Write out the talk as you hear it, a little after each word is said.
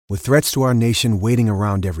With threats to our nation waiting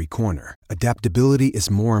around every corner, adaptability is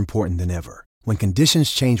more important than ever. When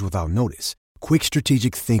conditions change without notice, quick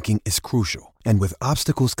strategic thinking is crucial. And with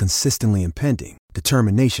obstacles consistently impending,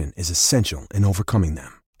 determination is essential in overcoming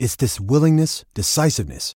them. It's this willingness,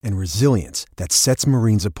 decisiveness, and resilience that sets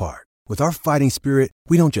Marines apart. With our fighting spirit,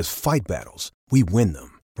 we don't just fight battles, we win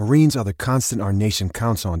them. Marines are the constant our nation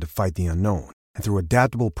counts on to fight the unknown. And through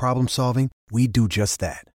adaptable problem solving, we do just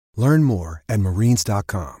that. Learn more at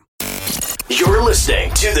marines.com. You're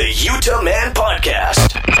listening to the Utah Man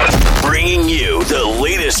Podcast, bringing you the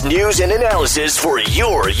latest news and analysis for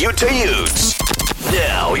your Utah Utes.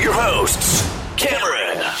 Now, your hosts,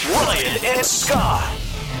 Cameron, Ryan, and Scott.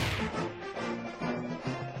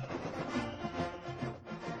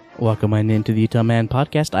 Welcome into the Utah Man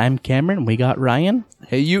Podcast. I'm Cameron. We got Ryan.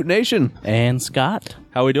 Hey, Ute Nation. And Scott.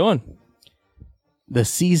 How we doing? The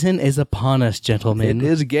season is upon us, gentlemen. It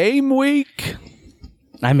is game week.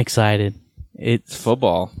 I'm excited. It's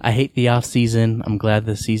football. I hate the off season. I'm glad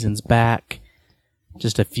the season's back.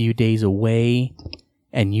 Just a few days away.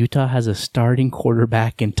 And Utah has a starting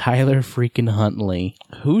quarterback in Tyler freaking Huntley.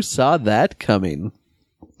 Who saw that coming?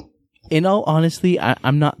 In all honesty,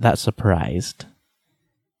 I'm not that surprised.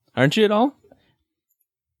 Aren't you at all?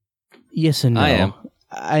 Yes and no. I am.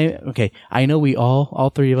 Okay. I know we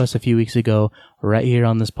all three of us a few weeks ago, right here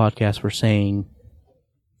on this podcast, were saying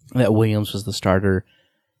that Williams was the starter.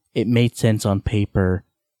 It made sense on paper.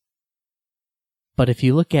 But if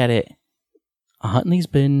you look at it, Huntley's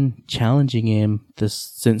been challenging him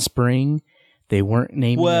since spring. They weren't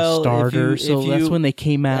naming a starter, so that's when they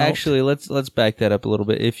came out. Actually, let's back that up a little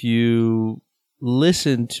bit. If you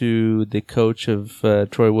listen to the coach of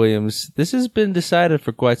Troy Williams, this has been decided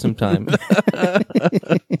for quite some time.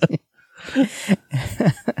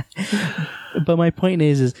 But my point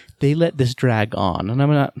is they let this drag on,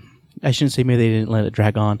 and I shouldn't say maybe they didn't let it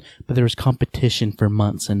drag on, but there was competition for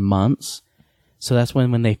months and months. So that's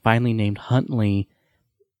when they finally named Huntley,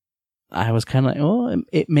 I was kind of like, oh,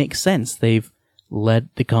 it makes sense. They've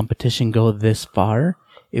let the competition go this far.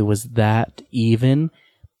 It was that even.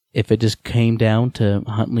 If it just came down to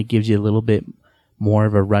Huntley gives you a little bit more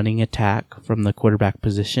of a running attack from the quarterback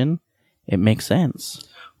position, it makes sense.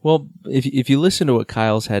 Well, if you listen to what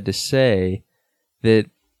Kyle's had to say, that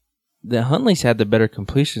Huntley's had the better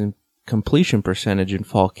completion percentage in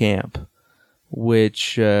fall camp,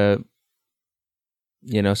 which so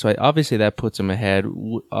obviously that puts him ahead.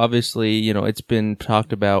 Obviously, it's been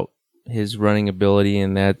talked about his running ability,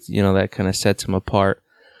 and that that kind of sets him apart.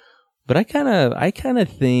 But I kind of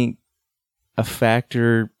think a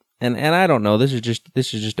factor, and I don't know, this is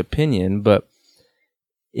just opinion, but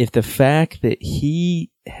if the fact that he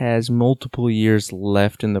has multiple years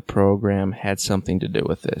left in the program had something to do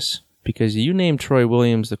with this, because you name Troy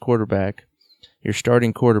Williams the quarterback, your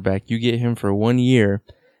starting quarterback, you get him for 1 year,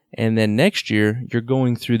 and then next year you're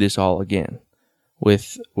going through this all again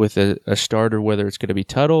with a starter, whether it's going to be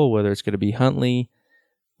Tuttle, whether it's going to be Huntley,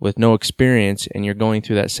 with no experience, and you're going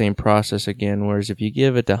through that same process again. Whereas if you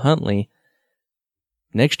give it to Huntley,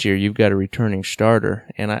 next year you've got a returning starter.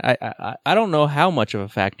 And I don't know how much of a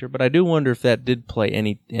factor, but I do wonder if that did play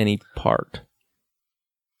any part.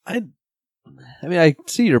 I mean, I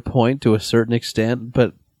see your point to a certain extent,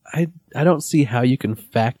 but I don't see how you can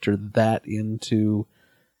factor that into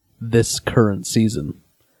this current season.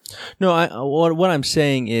 No, what I'm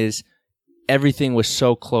saying is everything was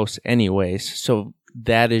so close anyways, so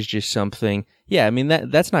that is just something. Yeah, I mean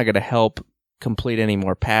that's not going to help complete any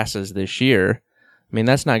more passes this year. I mean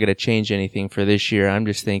that's not going to change anything for this year. I'm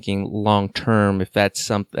just thinking long term, if that's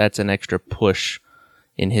an extra push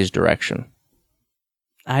in his direction.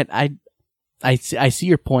 I see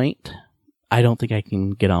your point. I don't think I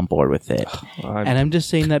can get on board with it, and I'm just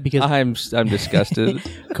saying that because I'm disgusted.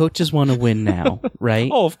 Coaches want to win now, right?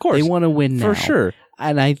 Oh, of course, they want to win now for sure.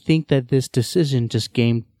 And I think that this decision just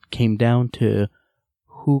came down to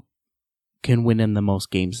who can win in the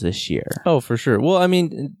most games this year. Oh, for sure. Well, I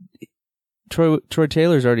mean, Troy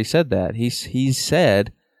Taylor's already said that. He's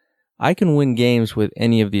said, I can win games with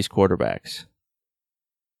any of these quarterbacks.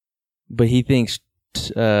 But he thinks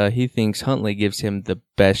Huntley gives him the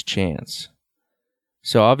best chance.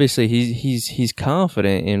 So obviously he's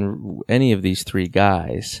confident in any of these three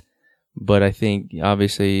guys. But I think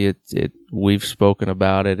obviously we've spoken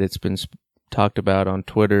about it. It's been talked about on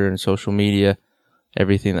Twitter and social media.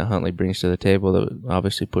 Everything that Huntley brings to the table that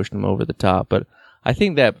obviously pushed him over the top. But I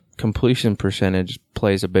think that completion percentage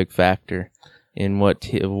plays a big factor in what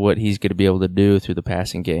he's going to be able to do through the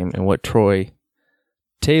passing game, and what Troy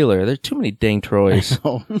Taylor, there's too many dang Troys,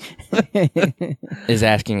 is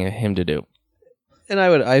asking him to do. And I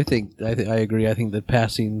agree. I think that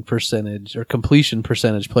passing percentage or completion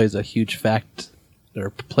percentage plays a huge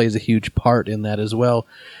plays a huge part in that as well.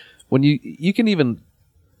 When you can even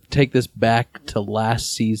take this back to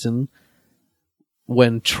last season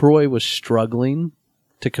when Troy was struggling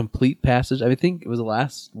to complete passes. I think it was the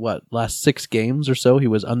last 6 games or so he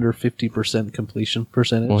was under 50% completion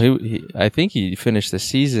percentage. Well, I think he finished the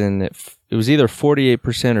season it was either 48%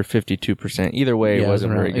 or 52%. Either way, it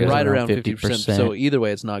wasn't very good. Right around 50%. So either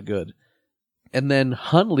way, it's not good. And then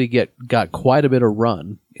Huntley got quite a bit of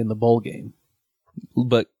run in the bowl game.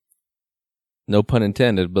 But no pun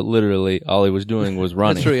intended, but literally all he was doing was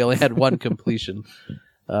running. That's true. He only had 1 completion.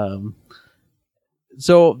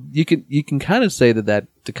 So you can kind of say that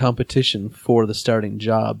the competition for the starting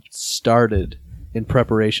job started in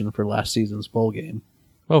preparation for last season's bowl game.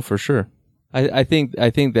 Oh, for sure. I think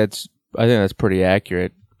that's pretty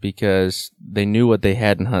accurate because they knew what they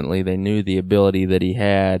had in Huntley. They knew the ability that he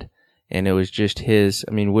had, and it was just his.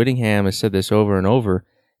 I mean, Whittingham has said this over and over.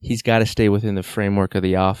 He's got to stay within the framework of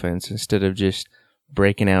the offense instead of just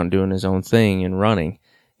breaking out and doing his own thing and running.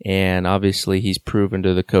 And obviously, he's proven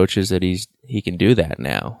to the coaches that he can do that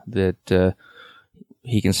now. That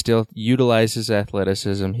he can still utilize his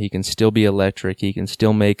athleticism. He can still be electric. He can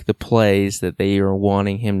still make the plays that they are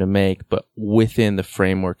wanting him to make, but within the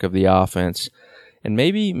framework of the offense. And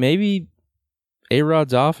maybe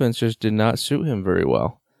A-Rod's offense just did not suit him very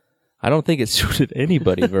well. I don't think it suited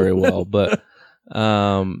anybody very well, but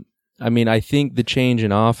I mean, I think the change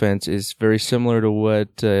in offense is very similar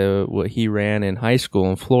to what he ran in high school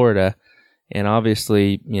in Florida, and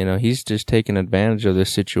obviously, he's just taking advantage of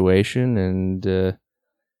this situation. And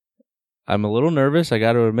I'm a little nervous. I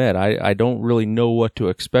got to admit, I don't really know what to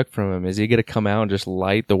expect from him. Is he going to come out and just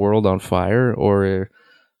light the world on fire, or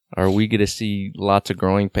are we going to see lots of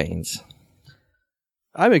growing pains?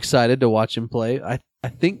 I'm excited to watch him play. I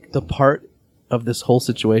think the part of this whole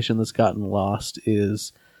situation that's gotten lost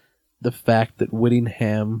is the fact that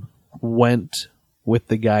Whittingham went with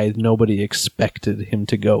the guy nobody expected him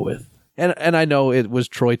to go with. And I know it was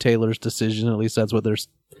Troy Taylor's decision, at least that's what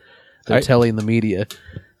they're telling the media.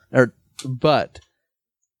 But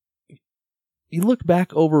you look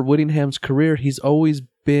back over Whittingham's career, he's always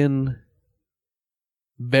been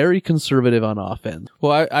very conservative on offense.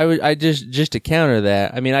 Well, I just to counter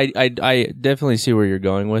that, I mean, I definitely see where you're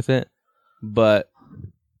going with it, but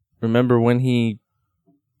remember when he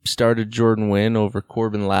started Jordan Wynn over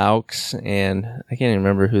Corbin Laux, and I can't even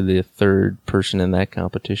remember who the third person in that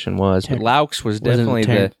competition was, but Laux was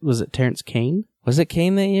definitely Was it Terrence Kane? Was it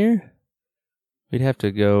Kane that year? We'd have to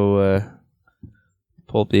go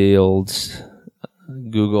pull up the old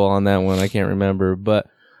Google on that one. I can't remember, but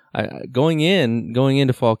going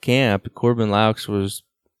into fall camp, Corbin Laux was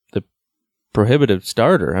the prohibitive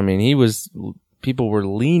starter. I mean, people were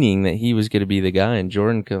leaning that he was going to be the guy, and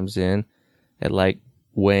Jordan comes in at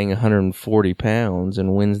weighing 140 pounds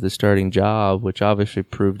and wins the starting job, which obviously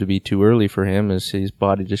proved to be too early for him as his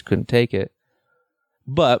body just couldn't take it.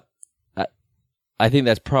 But I think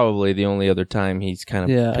that's probably the only other time he's kind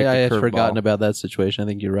of picked I a had forgotten about that situation. I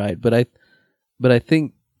think you're right, but I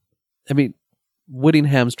think, I mean,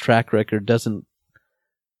 Whittingham's track record doesn't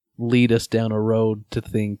lead us down a road to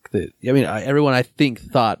think that. I mean, everyone I think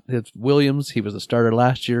thought it's Williams. He was a starter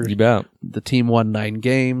last year. You bet. The team won 9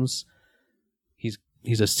 games.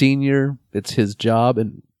 He's a senior. It's his job,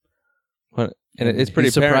 and it's pretty.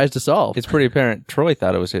 He surprised us all. It's pretty apparent Troy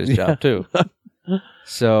thought it was his job too.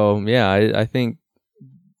 So yeah, I think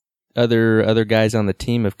other guys on the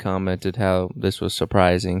team have commented how this was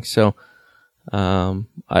surprising. So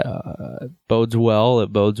it bodes well.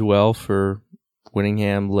 It bodes well for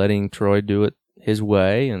Whittingham letting Troy do it his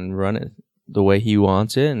way and run it the way he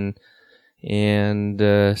wants it, and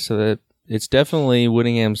so that it's definitely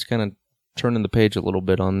Whittingham's kind of turning the page a little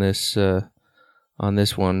bit on this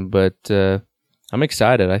one, but I'm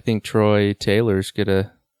excited. I think Troy Taylor's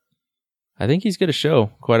he's gonna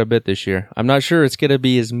show quite a bit this year. I'm not sure it's gonna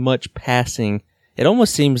be as much passing. It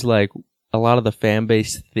almost seems like a lot of the fan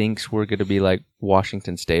base thinks we're gonna be like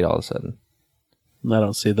Washington State all of a sudden. I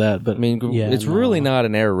don't see that, but I mean, it's really not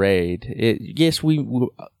an air raid. Yes,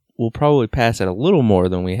 we'll probably pass it a little more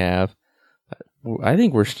than we have. I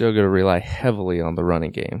think we're still gonna rely heavily on the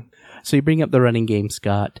running game. So you bring up the running game,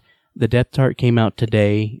 Scott. The depth chart came out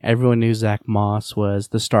today. Everyone knew Zach Moss was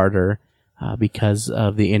the starter because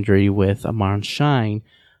of the injury with Amon Shine.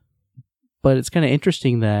 But it's kind of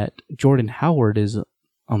interesting that Jordan Howard is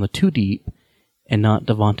on the 2 deep and not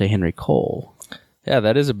Devontae Henry Cole. Yeah,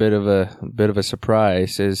 that is a bit of a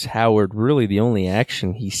surprise. As Howard, really the only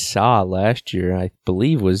action he saw last year, I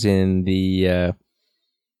believe, was in the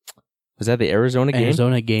Was that the Arizona game?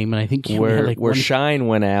 Arizona game, and I think he where had like where one- Shine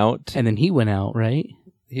went out. and then he went out, right?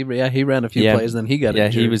 He ran a few plays, and then he got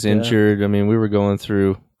injured. Yeah, he was injured. I mean, we were going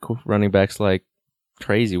through running backs like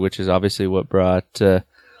crazy, which is obviously what brought Joe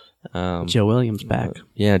Williams back.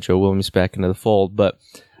 Joe Williams back into the fold. But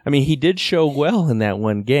I mean, he did show well in that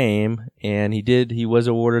one game, and he was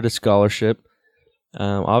awarded a scholarship.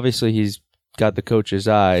 Obviously, he's got the coach's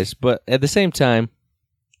eyes, but at the same time,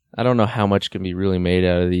 I don't know how much can be really made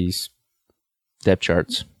out of these depth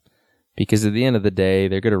charts. Because at the end of the day,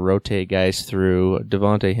 they're going to rotate guys through.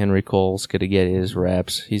 Devontae Henry Cole's going to get his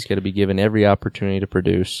reps. He's going to be given every opportunity to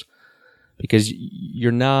produce. Because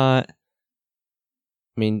you're not...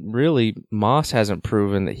 I mean, really, Moss hasn't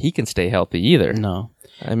proven that he can stay healthy either. No.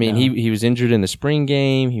 I mean, he was injured in the spring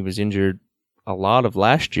game. He was injured a lot of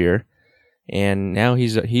last year. And now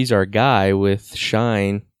he's our guy with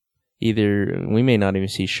Shine. Either we may not even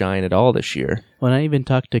see Shine at all this year. When I even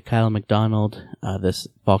talked to Kyle McDonald this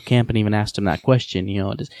fall camp and even asked him that question,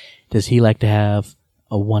 does he like to have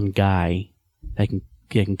a one guy that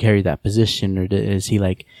can carry that position, or is he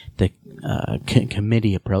like the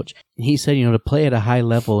committee approach? And he said, to play at a high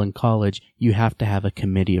level in college, you have to have a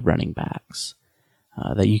committee of running backs.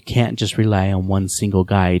 That you can't just rely on one single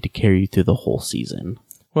guy to carry you through the whole season.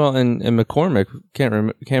 Well, and McCormick,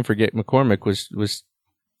 can't forget McCormick was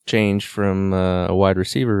changed from a wide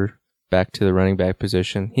receiver back to the running back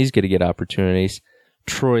position. He's going to get opportunities.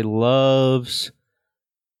 Troy loves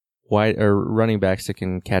running backs that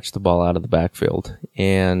can catch the ball out of the backfield,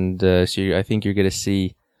 and so I think you're going to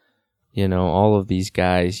see, all of these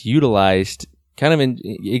guys utilized kind of in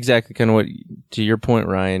exactly kind of what, to your point,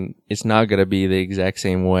 Ryan. It's not going to be the exact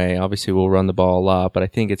same way. Obviously, we'll run the ball a lot, but I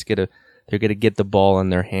think they're going to get the ball in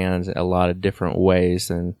their hands a lot of different ways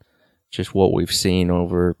than just what we've seen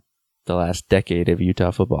over the last decade of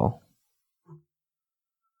Utah football.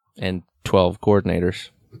 And 12 coordinators.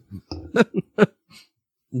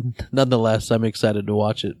 Nonetheless, I'm excited to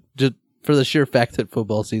watch it. Just for the sheer fact that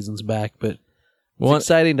football season's back, but it's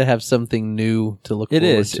exciting to have something new to look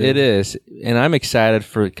forward to. It is. And I'm excited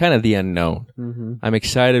for kind of the unknown. Mm-hmm. I'm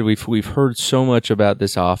excited. We've heard so much about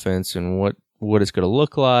this offense and what it's going to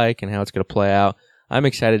look like and how it's going to play out. I'm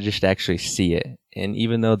excited just to actually see it. And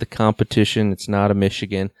even though the competition, it's not a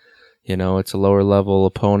Michigan, it's a lower level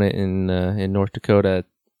opponent in North Dakota,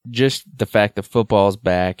 just the fact that football's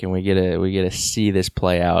back and we get to see this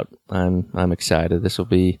play out, I'm excited. This will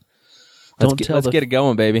be. Let's get it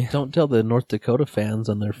going, baby. Don't tell the North Dakota fans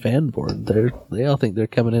on their fan board. They all think they're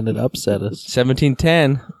coming in to upset us.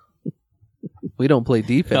 17-10. We don't play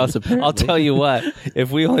defense. I'll tell you what. If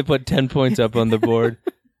we only put 10 points up on the board,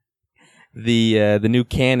 the new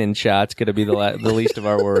cannon shot's going to be the least of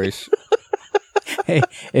our worries. Hey,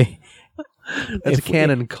 that's a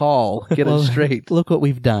cannon call. Get it straight. Look what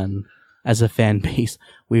we've done as a fan base.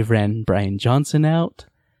 We've ran Brian Johnson out.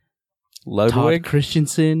 Ludwig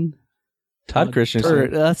Christensen. Todd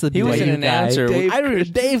Christensen. That's the he was an announcer.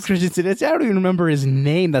 Dave Christensen. I don't even remember his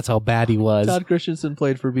name. That's how bad he was. Todd Christensen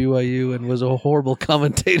played for BYU and was a horrible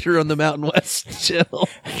commentator on the Mountain West channel.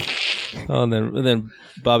 Oh, and then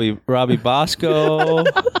Robbie Bosco.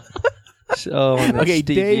 Okay,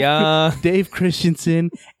 Dave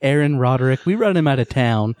Christensen, Aaron Roderick. We run him out of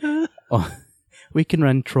town. We can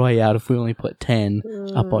run Troy out if we only put 10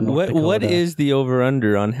 up on North Dakota. What is the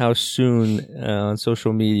over-under on how soon on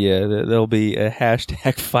social media there'll be a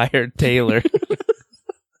hashtag Fire Taylor?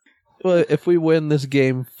 Well, if we win this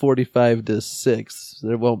game 45-6,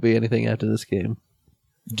 there won't be anything after this game.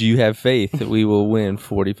 Do you have faith that we will win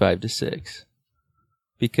 45-6?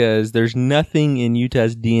 Because there's nothing in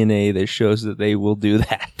Utah's DNA that shows that they will do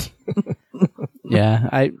that. Yeah,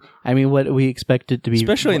 I mean, what we expect it to be,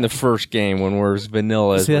 especially in the first game when we're as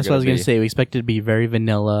vanilla. See, that's what I was going to say. We expect it to be very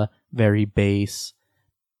vanilla, very base,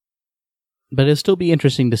 but it'll still be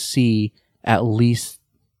interesting to see at least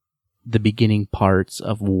the beginning parts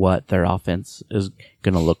of what their offense is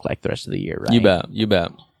going to look like the rest of the year. Right? You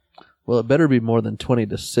bet. Well, it better be more than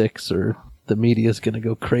 20-6, or the media's going to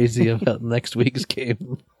go crazy about next week's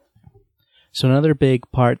game. So another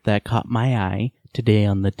big part that caught my eye today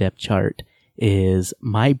on the depth chart is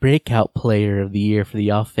my breakout player of the year for the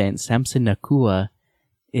offense, Samson Nakua,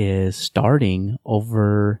 is starting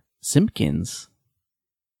over Simpkins.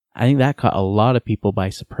 I think that caught a lot of people by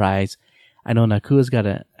surprise. I know Nakua's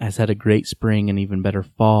has had a great spring and even better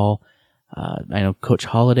fall. I know Coach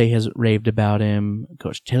Holiday has raved about him.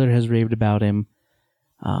 Coach Taylor has raved about him.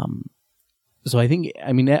 So I think,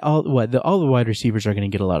 all the wide receivers are going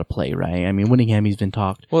to get a lot of play, right? I mean, Winningham, he's been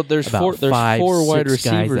talked. Well, there's about four wide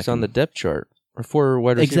receivers on the depth chart. or 4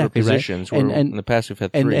 wide receiver Exactly, right. positions. Where in the past we've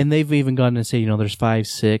had 3. And they've even gone and say, you know, there's 5,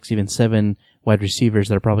 6, even 7 wide receivers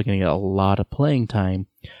that are probably going to get a lot of playing time.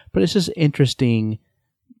 But it's just interesting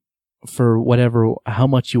for how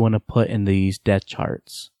much you want to put in these depth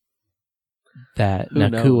charts that Who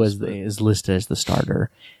Nacua knows? is listed as the starter.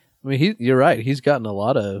 I mean, you're right. He's gotten a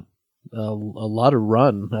lot of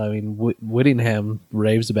run. I mean, Whittingham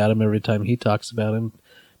raves about him every time he talks about him.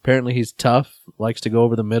 Apparently, he's tough, likes to go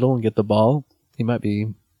over the middle and get the ball. He might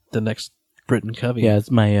be the next Britton Covey. Yeah, it's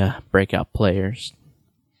my breakout players.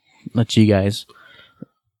 Let you guys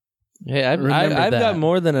Hey, I've Remember that. got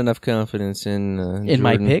more than enough confidence in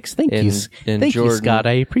my Jordan- picks. Thank in- you, in thank you, Jordan Scott.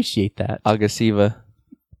 I appreciate that. Agasiva.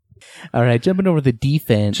 All right, jumping over the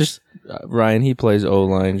defense. Just Ryan, he plays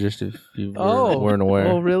O-line. Just if you weren't aware.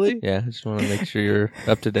 Oh, really? Yeah, I just want to make sure you're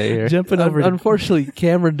up to date here. jumping over. Unfortunately,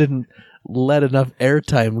 Cameron didn't let enough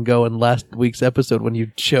airtime go in last week's episode when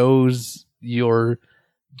you chose Agasiva.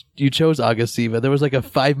 There was like a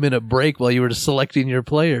 5-minute break while you were selecting your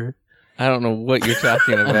player. I don't know what you're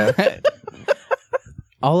talking about.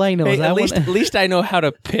 All I know Hey, is at least I know how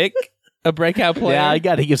to pick a breakout player. Yeah, I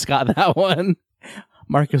got to give Scott that one.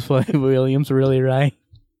 Marcus Williams, really, right?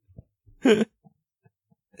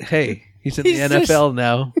 Hey, he's in He's the NFL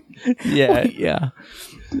now. yeah.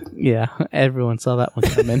 Yeah, everyone saw that one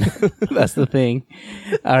coming. That's the thing.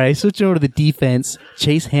 All right, switching over to the defense.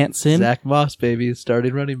 Chase Hansen. Zach Moss, baby,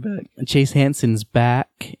 starting running back. Chase Hansen's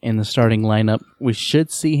back in the starting lineup. We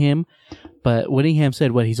should see him, but Whittingham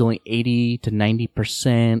said he's only 80 to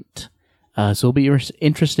 90%. So it'll be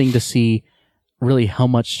interesting to see really how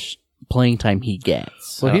much playing time he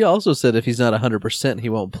gets. Well, he also said if he's not 100%, he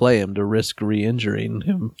won't play him to risk re-injuring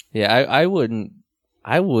him. Yeah, I wouldn't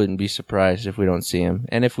be surprised if we don't see him.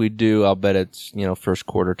 And if we do, I'll bet it's, first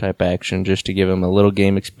quarter type action just to give him a little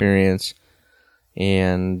game experience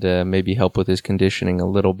and maybe help with his conditioning a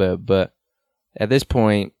little bit. But at this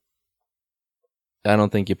point, I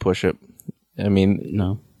don't think you push it. I mean,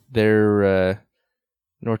 No.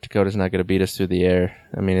 North Dakota's not going to beat us through the air.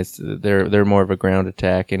 I mean, they're more of a ground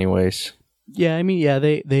attack anyways. Yeah, I mean,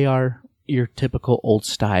 they are your typical old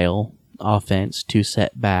style offense, 2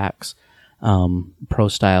 setbacks, pro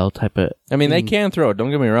style type of. I mean, they can throw it.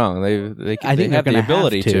 Don't get me wrong. They I think have they're the going to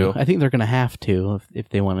ability to. I think they're going to have to if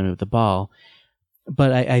they want to move the ball.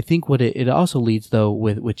 But I think what it also leads though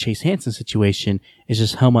with Chase Hansen's situation is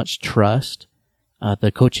just how much trust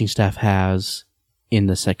the coaching staff has in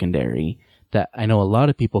the secondary that I know a lot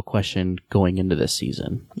of people questioned going into this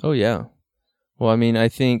season. Oh, yeah. Well, I mean, I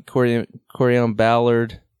think Corian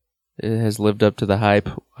Ballard has lived up to the hype.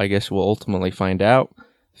 I guess we'll ultimately find out.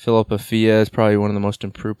 Philip Afia is probably one of the most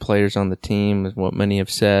improved players on the team, is what many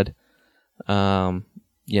have said. Right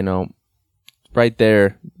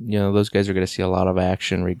there, those guys are going to see a lot of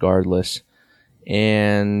action regardless.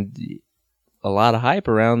 And a lot of hype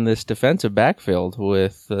around this defensive backfield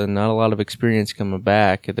with not a lot of experience coming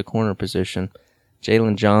back at the corner position.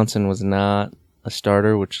 Jalen Johnson was not a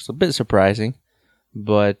starter, which is a bit surprising.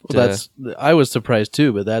 But I was surprised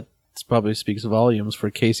too, but that probably speaks volumes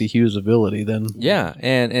for Casey Hughes' ability then. Yeah,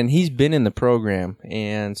 and he's been in the program,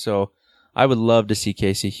 and so I would love to see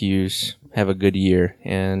Casey Hughes have a good year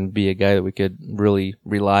and be a guy that we could really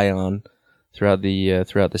rely on throughout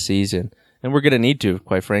the season. And we're going to need to,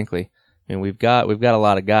 quite frankly. I mean, we've got a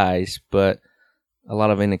lot of guys, but a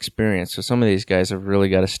lot of inexperience. So some of these guys have really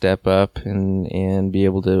got to step up and be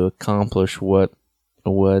able to accomplish what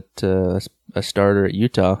a starter at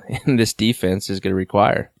Utah in this defense is going to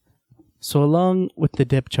require. So along with the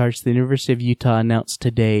depth charts, the University of Utah announced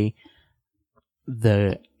today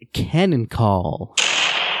the cannon call.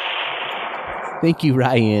 Thank you,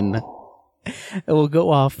 Ryan. It will go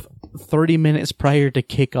off 30 minutes prior to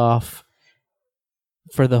kickoff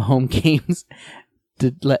for the home games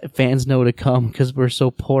to let fans know to come because we're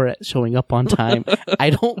so poor at showing up on time. I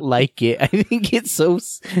don't like it. I think it's so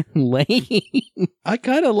lame. I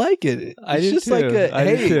kind of like it. I It's do just too. like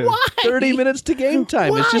I do too. Why? 30 minutes to game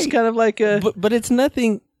time. It's just Why? kind of like a... But it's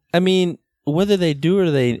nothing. I mean, whether they do or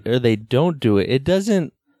they don't do it, it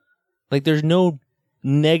doesn't, like, there's no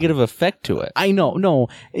negative effect to it. I know. No,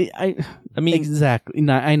 I mean, exactly.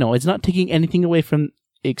 No, I know it's not taking anything away from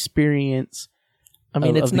experience. I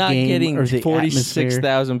mean, of it's the not game getting or the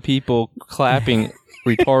 46,000 people clapping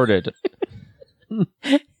retarded.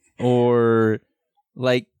 Or,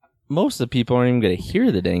 like, most of the people aren't even going to hear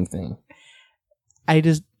the dang thing. I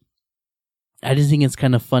just think it's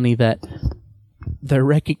kind of funny that they're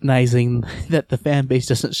recognizing that the fan base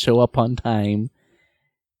doesn't show up on time,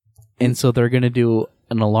 and so they're going to do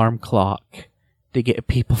an alarm clock to get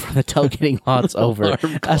people from the tailgating lots over.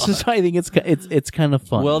 That's just why I think it's kind of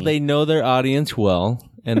fun. Well, they know their audience well,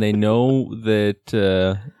 and they know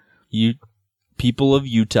that people of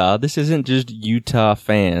Utah, this isn't just Utah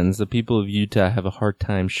fans. The people of Utah have a hard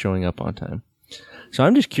time showing up on time. So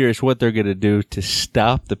I'm just curious what they're going to do to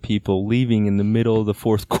stop the people leaving in the middle of the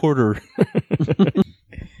fourth quarter.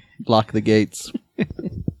 Lock the gates.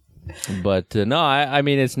 But no, I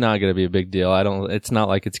mean, it's not going to be a big deal. It's not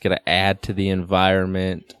like it's going to add to the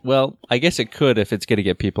environment. Well, I guess it could if it's going to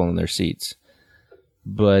get people in their seats.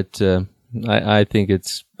 But I think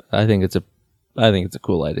it's a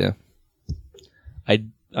cool idea.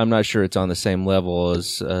 I'm not sure it's on the same level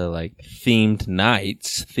as like themed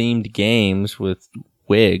nights, themed games with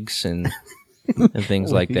wigs and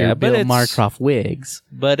things like that. Bill Marcroft wigs.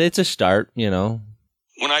 But it's a start, you know.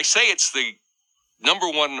 When I say it's the number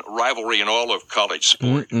one rivalry in all of college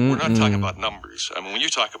sport, we're not talking about numbers. I mean, when you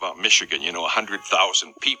talk about Michigan,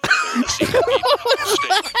 100,000 people there to see the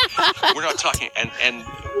state. We're not talking, and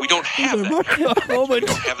we don't have that. We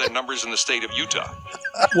don't have that numbers in the state of Utah.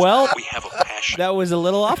 Well, we have a passion. That was a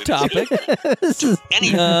little off topic. This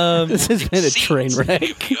has been a train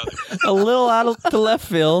wreck. A little out to left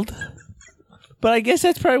field. But I guess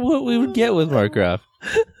that's probably what we would get with Markgraf.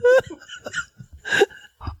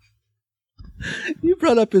 You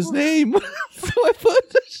brought up his name. So I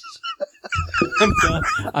put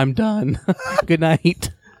I'm done. Good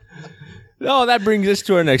night. Oh, that brings us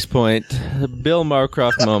to our next point. The Bill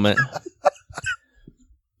Marcroft moment.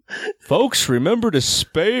 Folks, remember to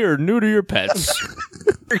spay or neuter your pets.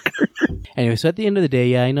 Anyway, so at the end of the day,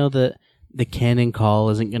 yeah, I know that the Cannon Call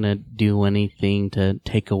isn't going to do anything to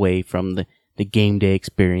take away from the game day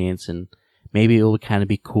experience, and maybe it will kind of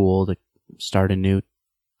be cool to start a new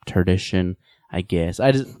tradition, I guess.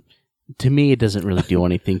 To me, it doesn't really do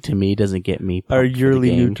anything. To me, it doesn't get me. Our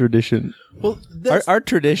yearly new tradition. Well, our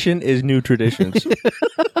tradition is new traditions.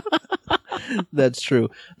 That's true.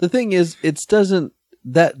 The thing is, the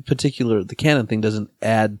Cannon thing doesn't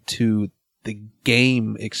add to the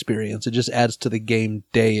game experience. It just adds to the game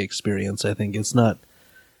day experience. I think it's not,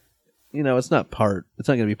 it's not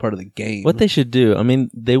going to be part of the game. What they should do, I mean,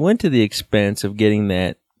 they went to the expense of getting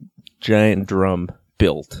that giant drum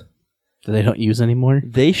built. That they don't use anymore?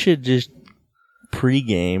 They should just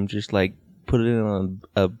pre-game, just like put it on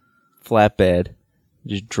a flatbed,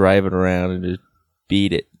 just drive it around and just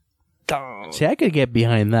beat it. See, I could get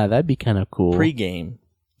behind that. That'd be kind of cool. Pre-game.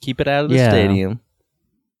 Keep it out of the stadium.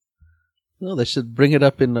 No, they should bring it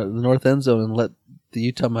up in the north end zone and let the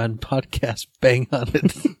Utah Man podcast bang on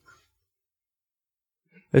it.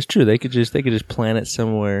 That's true. They could just plant it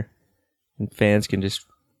somewhere, and fans can just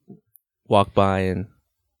walk by and.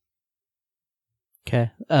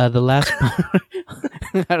 Okay. The last.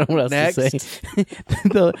 I don't know what else to say.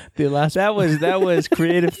 the last. That was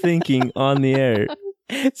creative thinking on the air.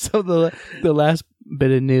 So the last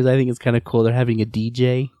bit of news, I think it's kind of cool. They're having a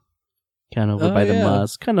DJ, kind of over by the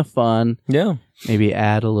Musk. Kind of fun. Yeah. Maybe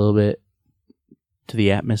add a little bit to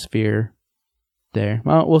the atmosphere there.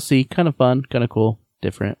 Well, we'll see. Kind of fun. Kind of cool.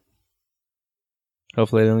 Different.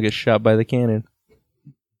 Hopefully, they don't get shot by the cannon.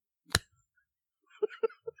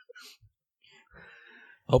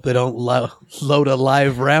 Hope they don't load a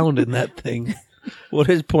live round in that thing. Well,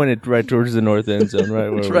 it's pointed right towards the north end zone, right?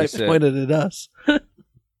 It's right pointed at us.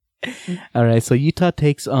 All right, so Utah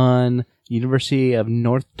takes on University of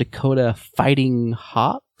North Dakota Fighting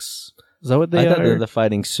Hawks. Is that what they are? I thought they were the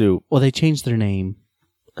Fighting Sioux. Well, they changed their name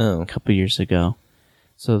a couple years ago.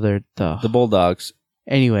 So they're the Bulldogs.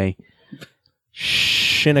 Anyway.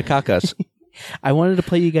 Shinnecockers. I wanted to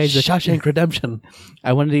play you guys Shawshank Redemption.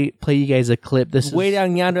 I wanted to play you guys a clip. This is way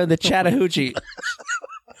down yonder in the Chattahoochee.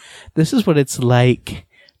 This is what it's like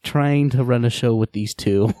trying to run a show with these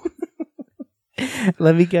two.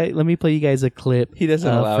 Let me play you guys a clip. He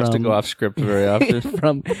doesn't allow us to go off script very often.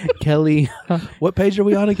 From Kelly. What page are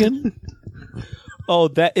we on again? Oh,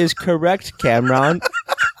 that is correct, Cameron.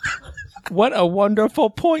 What a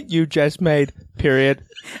wonderful point you just made. Period.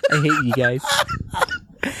 I hate you guys.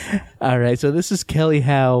 All right, so this is Kelly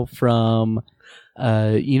Howe from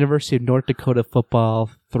University of North Dakota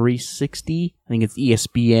Football 360. I think it's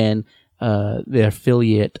ESPN, the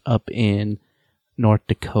affiliate up in North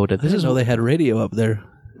Dakota. I didn't know they had radio up there.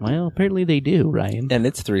 Well, apparently they do, Ryan. And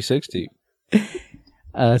it's 360.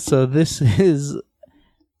 So this is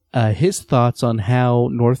his thoughts on how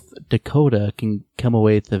North Dakota can come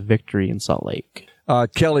away with a victory in Salt Lake.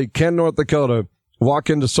 Kelly, can North Dakota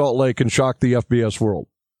walk into Salt Lake and shock the FBS world?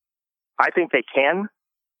 I think they can,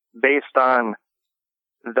 based on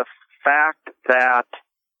the fact that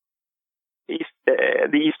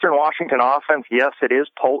the Eastern Washington offense, yes, it is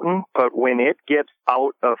potent, but when it gets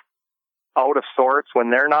out of sorts, when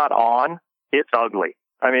they're not on, it's ugly.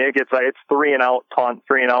 I mean, it's 3 and out, punt,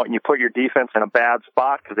 3 and out, and you put your defense in a bad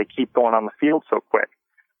spot because they keep going on the field so quick.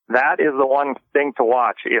 That is the one thing to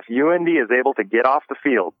watch. If UND is able to get off the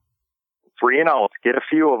field, 3 and outs, get a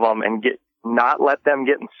few of them, and not let them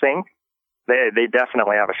get in sync, they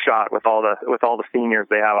definitely have a shot with all the seniors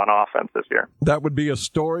they have on offense this year. That would be a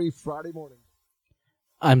story Friday morning.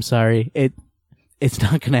 I'm sorry, it's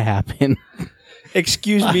not going to happen.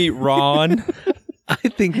 Excuse me, Ron. I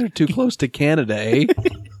think they're too close to Canada, eh?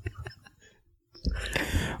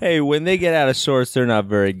 Hey, when they get out of sorts, they're not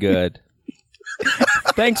very good.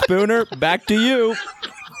 Thanks, Booner. Back to you.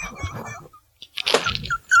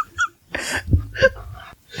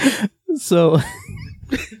 So,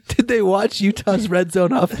 Did they watch Utah's red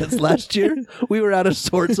zone offense last year? We were out of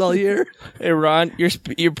sorts all year. Hey, Ron,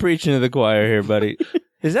 you're preaching to the choir here, buddy.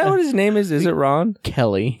 Is that what his name is? Is it Ron?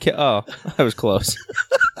 Kelly. Oh, I was close.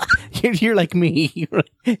 You're like me. You're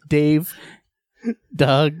like Dave,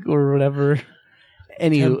 Doug, or whatever.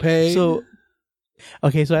 Anyway, Tempeh.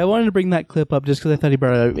 so I wanted to bring that clip up just because I thought he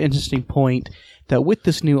brought up an interesting point that with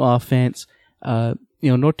this new offense,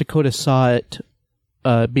 North Dakota saw it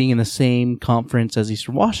being in the same conference as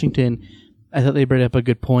Eastern Washington. I thought they brought up a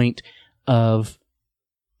good point of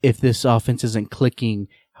if this offense isn't clicking,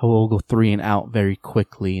 how we'll go 3 and out very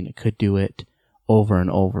quickly, and it could do it over and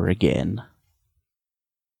over again.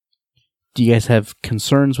 Do you guys have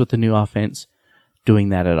concerns with the new offense doing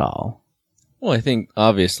that at all? Well, I think,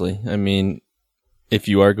 obviously, I mean, if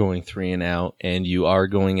you are going 3 and out and you are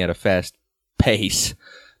going at a fast pace,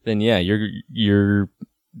 then yeah, you're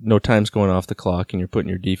no time's going off the clock and you're putting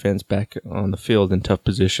your defense back on the field in tough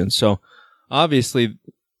positions. So obviously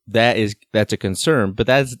that's a concern, but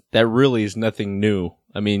that really is nothing new.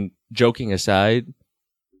 I mean, joking aside,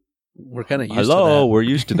 We're kind of used to that. we're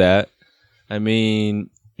used to that. I mean,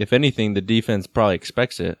 if anything, the defense probably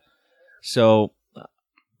expects it. So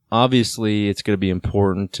obviously it's going to be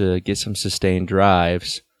important to get some sustained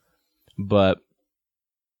drives, but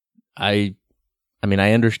I mean,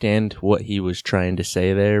 I understand what he was trying to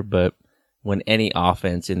say there, but when any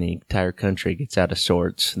offense in the entire country gets out of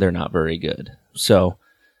sorts, they're not very good. So,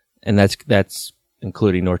 and that's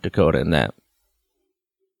including North Dakota in that.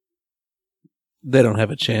 They don't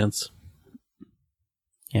have a chance.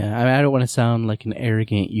 Yeah, I mean, I don't want to sound like an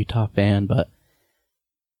arrogant Utah fan, but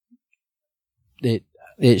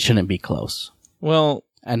it shouldn't be close. Well,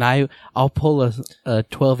 And I'll pull a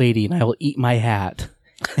 1280 and I will eat my hat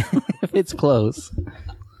if it's close.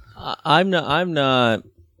 I don't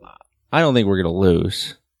think we're going to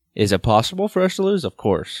lose. Is it possible for us to lose? Of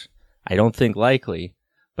course. I don't think likely,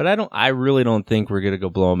 but I really don't think we're going to go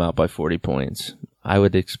blow them out by 40 points. I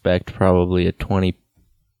would expect probably a 20,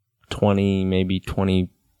 maybe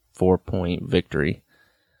 24 point victory.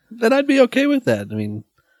 Then I'd be okay with that. I mean,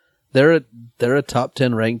 they're a top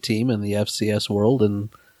 10 ranked team in the FCS world, and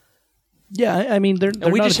Yeah, I mean, they're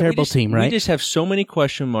not a terrible team, right? We just have so many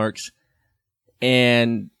question marks,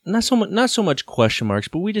 and not so much question marks,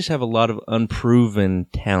 but we just have a lot of unproven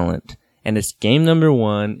talent. And it's game number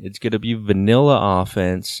 1. It's going to be vanilla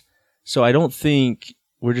offense. So I don't think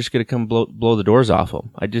we're just going to come blow the doors off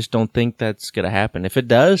them. I just don't think that's going to happen. If it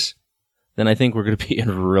does, then I think we're going to be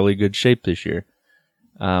in really good shape this year.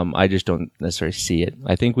 I just don't necessarily see it.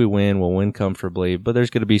 I think we'll win comfortably, but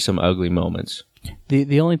there's going to be some ugly moments.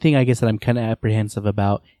 The only thing I guess that I'm kind of apprehensive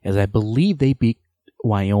about is I believe they beat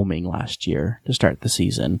Wyoming last year to start the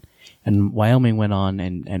season, and Wyoming went on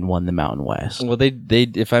and won the Mountain West. Well, they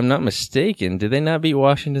if I'm not mistaken, did they not beat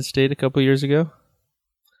Washington State a couple years ago?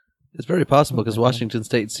 it's very possible because Washington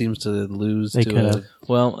State seems to lose They to could've.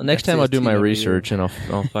 Well, next time I'll do my FCS research and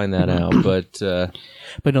I'll find that out. But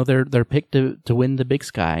But no, they're picked to win the Big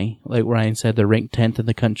Sky. Like Ryan said, they're ranked 10th in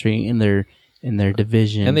the country in their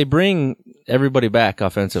division, and they bring everybody back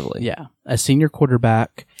offensively. yeah, a senior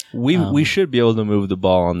quarterback. We should be able to move the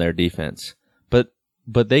ball on their defense,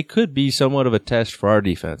 but they could be somewhat of a test for our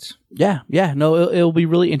defense. Yeah. No, it'll be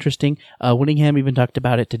really interesting. Whittingham even talked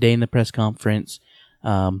about it today in the press conference.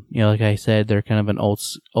 Like I said, they're kind of an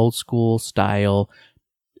old school style,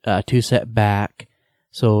 2-set back.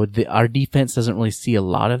 So our defense doesn't really see a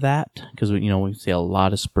lot of that because we see a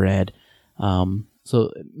lot of spread.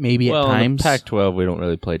 So maybe at In times, the Pac-12 we don't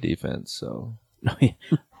really play defense. So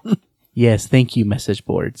yes, thank you, message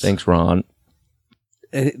boards. thanks, Ron.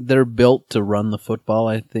 they're built to run the football,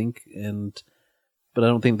 I think, but I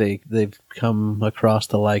don't think they've come across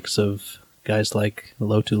the likes of guys like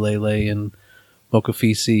Lotu Lele and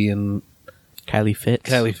Mokafisi and Kylie Fitz.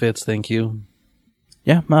 Kylie Fitz. Thank you.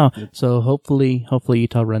 Yeah, no. So hopefully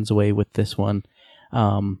Utah runs away with this one.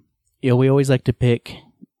 We always like to pick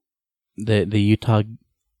the Utah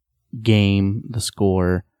game, the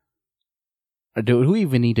score. Do we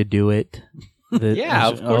even need to do it? Yeah,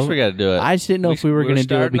 of course we got to do it. I just didn't know if we were going to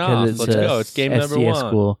do it because Let's go. It's game number SCS 1.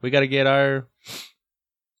 school. We got to get our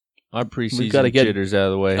preseason gotta get jitters out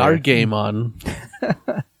of the way. Our here. game on.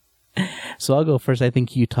 So I'll go first. I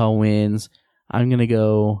think Utah wins. I'll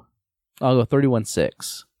go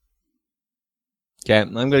 31-6. Okay,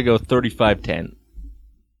 I'm going to go 35-10.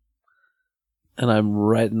 And I'm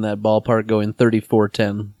right in that ballpark going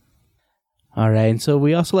 34-10. All right, and so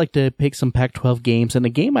we also like to pick some Pac-12 games, and a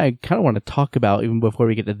game I kind of want to talk about even before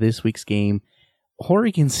we get to this week's game,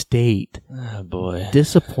 Oregon State. Oh, boy.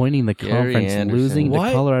 Disappointing the Gary conference, Anderson. losing Why?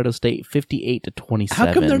 to Colorado State 58-27.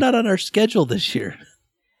 How come they're not on our schedule this year?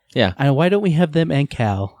 Yeah. And why don't we have them and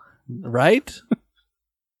Cal? Right?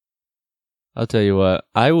 I'll tell you what.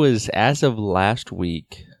 I was, as of last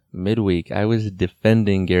week, midweek, I was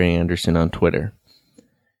defending Gary Anderson on Twitter.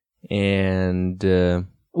 And...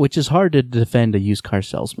 Which is hard to defend a used car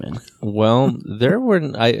salesman. well, there were...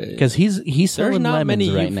 Because he's There's selling not lemons many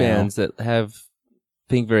right U fans that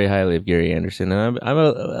think very highly of Gary Anderson, and I'm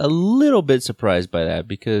a little bit surprised by that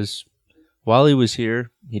because while he was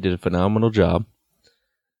here, he did a phenomenal job.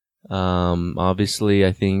 Obviously,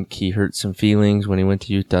 I think he hurt some feelings when he went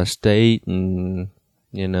to Utah State, and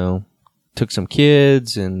took some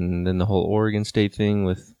kids, and then the whole Oregon State thing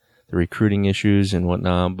with the recruiting issues and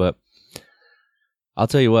whatnot. But I'll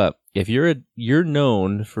tell you what, if you're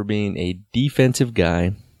known for being a defensive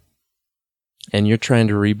guy and you're trying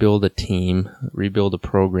to rebuild a team, rebuild a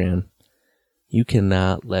program, you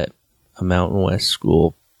cannot let a Mountain West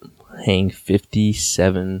school hang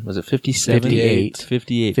 57, was it 57?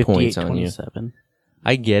 58 points on you. 27.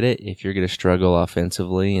 I get it if you're going to struggle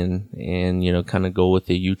offensively and kind of go with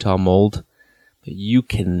the Utah mold, but you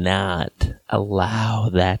cannot allow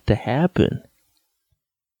that to happen.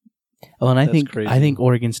 Oh, and I That's think crazy.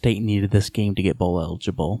 Oregon State needed this game to get bowl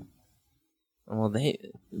eligible. Well,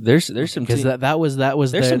 there's some Because that was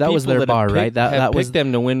there's their some people bar, have right? That was picked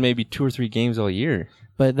them to win maybe 2 or 3 games all year.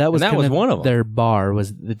 But that was And that was kind one of them. Their bar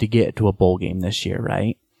was to get to a bowl game this year,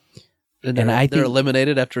 right? And I they're think-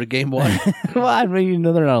 eliminated after game 1. Well, I mean,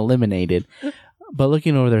 they're not eliminated. But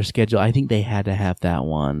looking over their schedule, I think they had to have that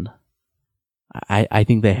one. I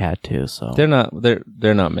think they had to. So They're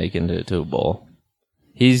not making it to a bowl.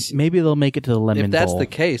 maybe they'll make it to the Lemon If that's Bowl. the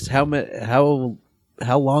case, how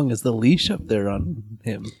long is the leash up there on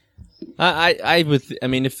him? I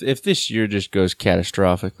mean, if this year just goes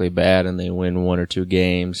catastrophically bad and they win 1 or 2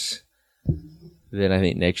 games, then I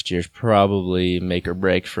think next year's probably make or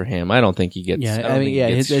break for him. I don't think he gets.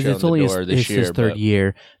 It's only his third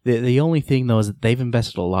year. The only thing though is that they've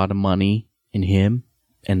invested a lot of money in him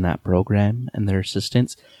and that program and their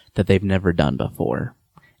assistants that they've never done before.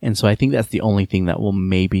 And so I think that's the only thing that will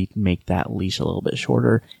maybe make that leash a little bit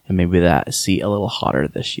shorter and maybe that seat a little hotter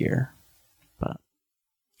this year. But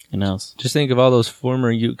who knows? Just think of all those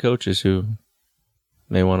former Ute coaches who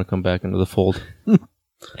may want to come back into the fold.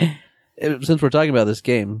 Since we're talking about this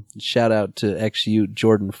game, shout out to ex-Ute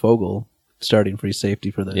Jordan Fogle, starting free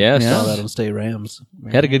safety for the Yes. Colorado State Rams.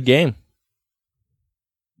 Had a good game.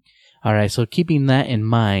 All right, so keeping that in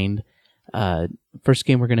mind, first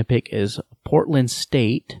game we're going to pick is Portland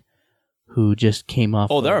State, who just came off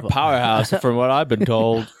Oh, they're of a powerhouse from what I've been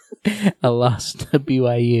told. a loss to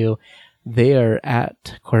BYU. They are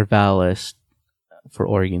at Corvallis for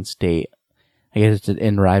Oregon State. I guess it's an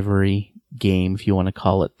in rivalry game, if you want to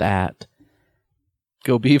call it that.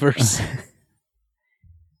 Go Beavers.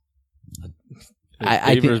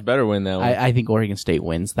 I Beavers think better win that one. I think Oregon State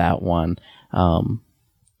wins that one.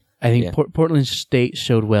 I think Yeah. Portland State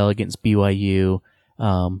showed well against BYU,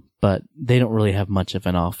 but they don't really have much of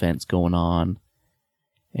an offense going on.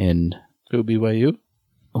 And Go BYU.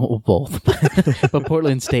 well, both, but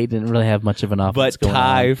Portland State didn't really have much of an offense but going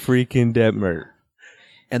Ty on. freaking Detmer.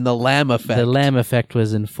 And the Lamb effect. The Lamb effect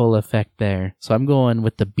was in full effect there, so I'm going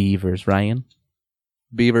with the Beavers. Ryan,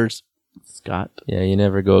 Beavers. Scott. Yeah, you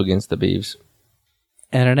never go against the Beavs.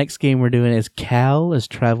 And our next game we're doing is Cal is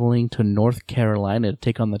traveling to North Carolina to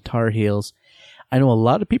take on the Tar Heels. I know a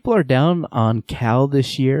lot of people are down on Cal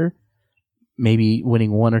this year, maybe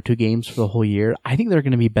winning 1 or 2 games for the whole year. I think they're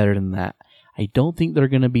going to be better than that. I don't think they're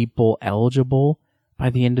going to be bowl eligible by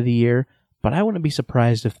the end of the year, but I wouldn't be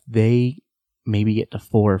surprised if they maybe get to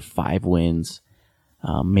 4 or 5 wins,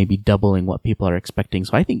 maybe doubling what people are expecting.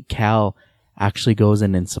 So I think Cal actually goes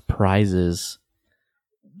in and surprises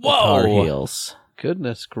the Tar Heels.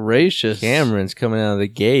 Goodness gracious. Cameron's coming out of the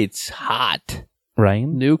gates hot.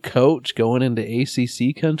 Ryan? New coach going into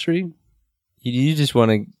ACC country. You just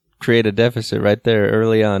want to create a deficit right there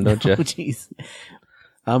early on, don't you? Oh, jeez.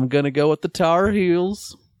 I'm going to go with the Tar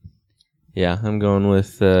Heels. Yeah, I'm going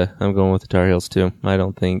with the Tar Heels too. I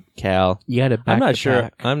don't think Cal. You got to back I'm not the sure.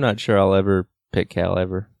 pack. I'm not sure I'll ever pick Cal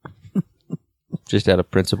ever. Just out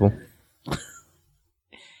of principle.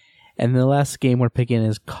 And the last game we're picking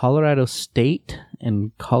is Colorado State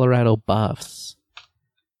and Colorado Buffs.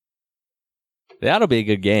 That'll be a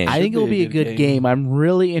good game. I think it will be a good game. I'm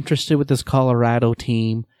really interested with this Colorado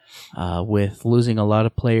team, with losing a lot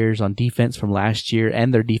of players on defense from last year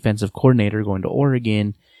and their defensive coordinator going to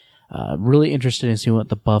Oregon. Really interested in seeing what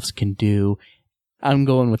the Buffs can do. I'm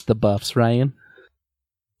going with the Buffs. Ryan?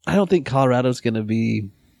 I don't think Colorado's going to be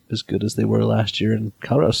as good as they were last year in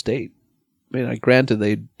Colorado State. I mean, granted,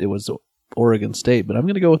 it was Oregon State, but I'm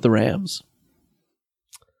going to go with the Rams.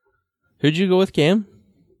 Who'd you go with, Cam?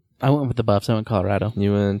 I went with the Buffs. I went Colorado.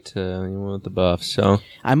 You went with the Buffs. So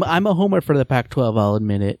I'm a homer for the Pac-12. I'll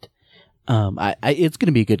admit it. It's going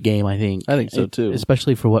to be a good game. I think. I think so too,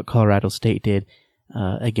 especially for what Colorado State did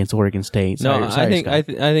against Oregon State. I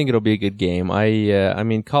think it'll be a good game. I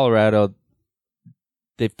mean, Colorado.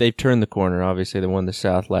 They've turned the corner. Obviously, they won the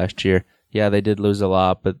South last year. Yeah, they did lose a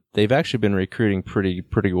lot, but they've actually been recruiting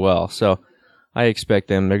pretty well. So I expect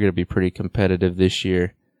them. They're going to be pretty competitive this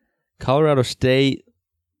year. Colorado State.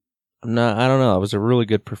 I don't know. It was a really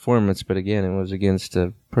good performance, but again, it was against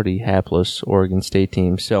a pretty hapless Oregon State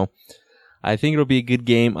team. So I think it'll be a good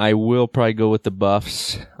game. I will probably go with the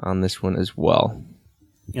Buffs on this one as well.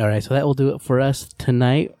 All right, so that will do it for us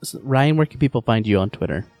tonight. Ryan, where can people find you on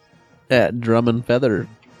Twitter? At Drum and Feather.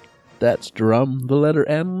 That's Drum, the letter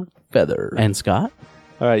M, Feather. And Scott?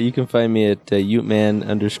 All right, you can find me at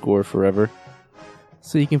UteMan_forever.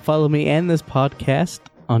 So you can follow me and this podcast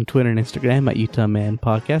on Twitter and Instagram at Utah Man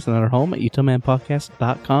Podcast, and at our home at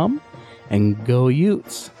UtahManPodcast.com. And go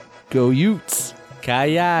Utes. Go Utes.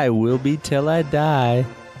 Kai will be till I die.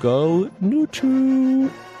 Go Nutru.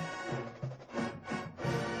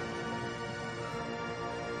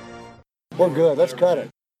 We're good. Let's cut it.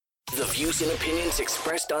 The views and opinions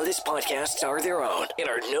expressed on this podcast are their own and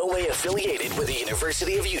are no way affiliated with the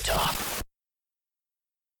University of Utah.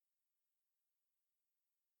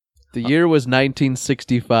 The year was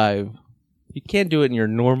 1965. You can't do it in your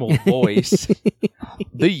normal voice.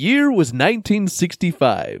 The year was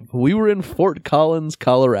 1965. We were in Fort Collins,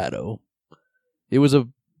 Colorado. It was a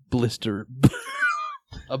blustery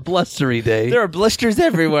day. There are blisters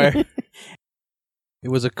everywhere. It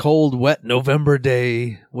was a cold, wet November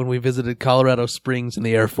day when we visited Colorado Springs in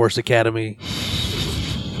the Air Force Academy.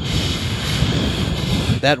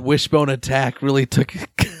 That wishbone attack really took...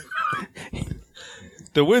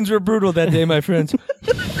 The winds were brutal that day, my friends.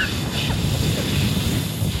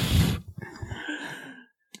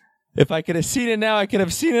 If I could have seen it now, I could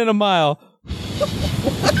have seen it a mile.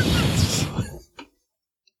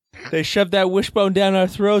 They shoved that wishbone down our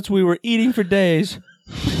throats. We were eating for days.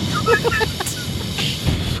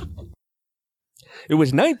 It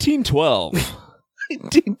was 1912.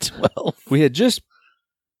 1912. We had just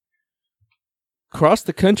crossed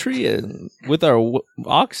the country with our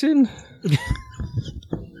oxen.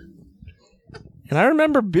 And I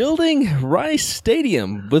remember building Rice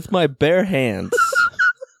Stadium with my bare hands.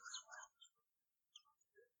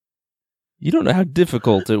 You don't know how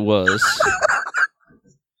difficult it was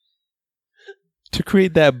to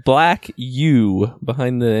create that black U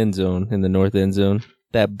behind the end zone, in the north end zone.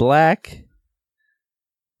 That black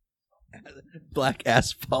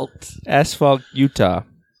asphalt Utah.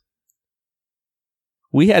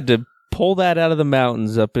 We had to pull that out of the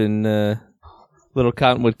mountains up in Little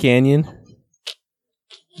Cottonwood Canyon.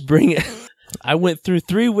 Bring it. I went through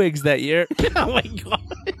 3 wigs that year. Oh my God.